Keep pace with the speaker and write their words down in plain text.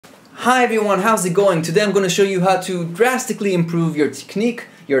Hi everyone, how's it going? Today I'm going to show you how to drastically improve your technique,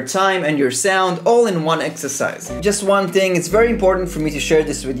 your time and your sound all in one exercise. Just one thing, it's very important for me to share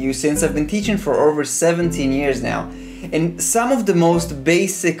this with you since I've been teaching for over 17 years now. And some of the most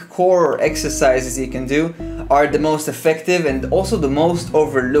basic core exercises you can do are the most effective and also the most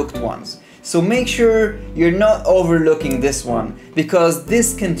overlooked ones. So make sure you're not overlooking this one, because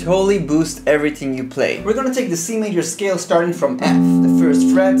this can totally boost everything you play. We're gonna take the C major scale starting from F, the first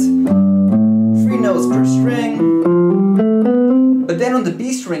fret, 3 notes per string, but then on the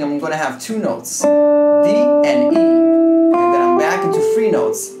B string I'm gonna have 2 notes, D and E, and then I'm back into 3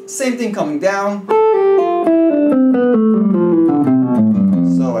 notes. Same thing coming down,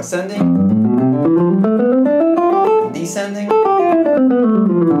 so ascending, descending.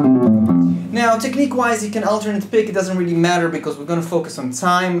 Now, technique-wise, you can alternate pick, it doesn't really matter because we're going to focus on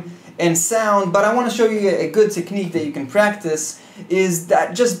time and sound, but I want to show you a good technique that you can practice, is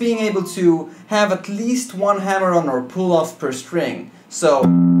that just being able to have at least one hammer-on or pull-off per string. So,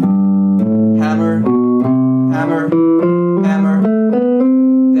 hammer, hammer, hammer,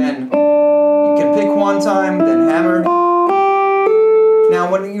 then you can pick one time, then hammer. Now,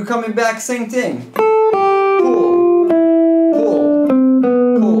 when you're coming back, same thing.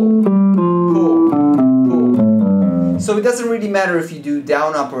 So it doesn't really matter if you do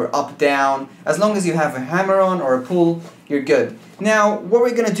down up or up down, as long as you have a hammer on or a pull, you're good. Now what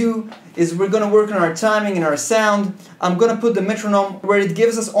we're gonna do is we're gonna work on our timing and our sound. I'm gonna put the metronome where it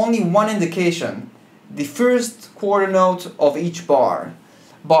gives us only one indication, the first quarter note of each bar.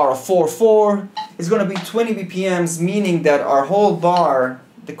 Bar of 4/4 is gonna be 20 BPMs, meaning that our whole bar,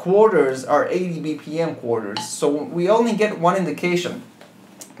 the quarters, are 80 BPM quarters. So we only get one indication.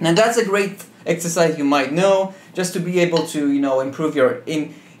 Now that's a great exercise you might know, just to be able to, improve your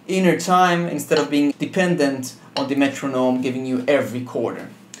inner time instead of being dependent on the metronome giving you every quarter.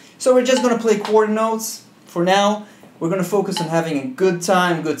 So we're just going to play quarter notes for now. We're going to focus on having a good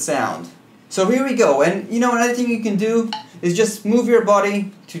time, good sound. So here we go, and another thing you can do is just move your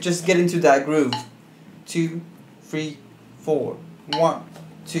body to just get into that groove. 2, 3, 4. 1,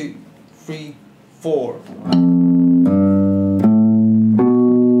 2, 3, 4.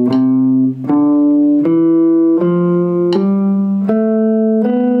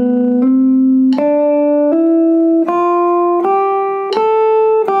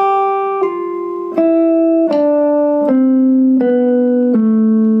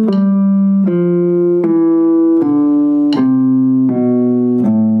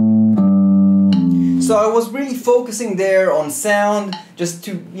 So I was really focusing there on sound, just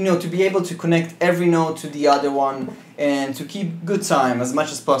to to be able to connect every note to the other one and to keep good time as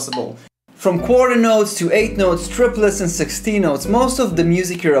much as possible. From quarter notes to 8 notes, triplets and 16 notes, most of the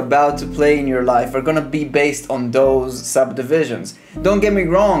music you're about to play in your life are gonna be based on those subdivisions. Don't get me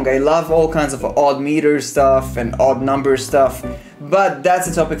wrong, I love all kinds of odd meter stuff and odd number stuff, but that's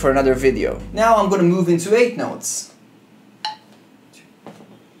a topic for another video. Now I'm gonna move into 8 notes.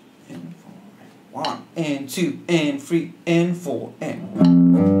 1 and 2 and 3 and 4 and...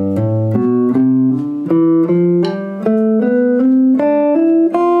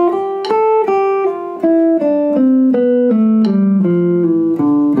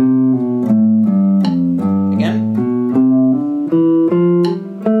 Again.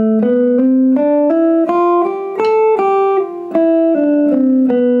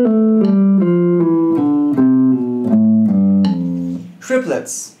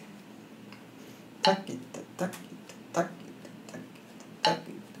 Triplets.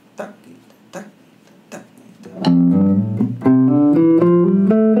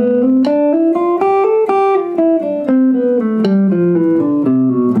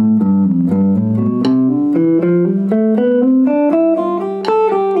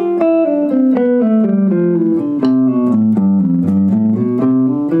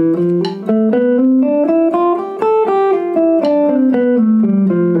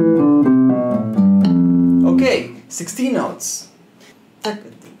 Okay, 16 notes.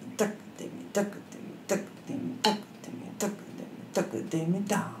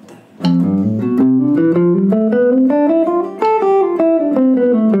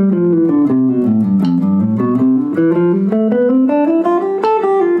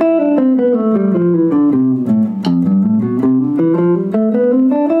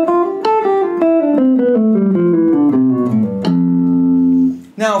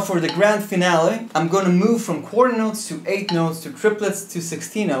 Now for the grand finale, I'm going to move from quarter notes to 8 notes to triplets to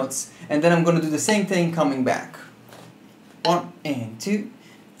 16 notes, and then I'm going to do the same thing coming back. 1 and 2,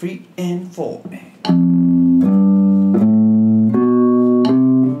 3 and 4.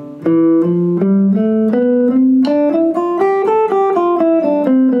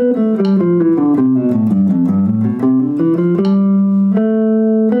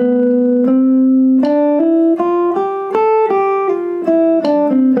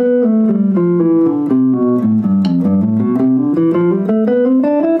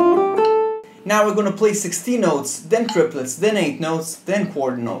 Now we're gonna play 16 notes, then triplets, then 8 notes, then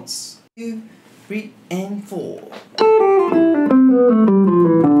quarter notes. 2, 3, and 4.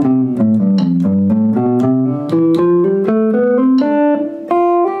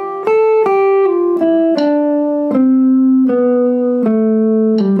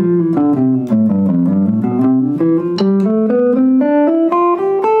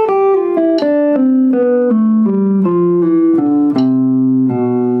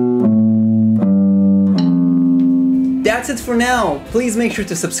 That's it for now. Please make sure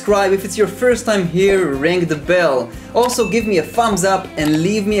to subscribe. If it's your first time here, ring the bell. Also give me a thumbs up and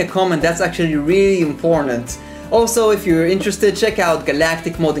leave me a comment. That's actually really important. Also, if you're interested, check out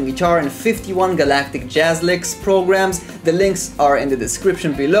Galactic Modern Guitar and 51 Galactic Jazz Licks programs. The links are in the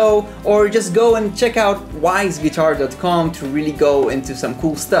description below, or just go and check out wiseguitar.com to really go into some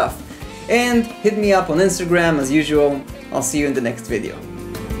cool stuff. And hit me up on Instagram as usual. I'll see you in the next video.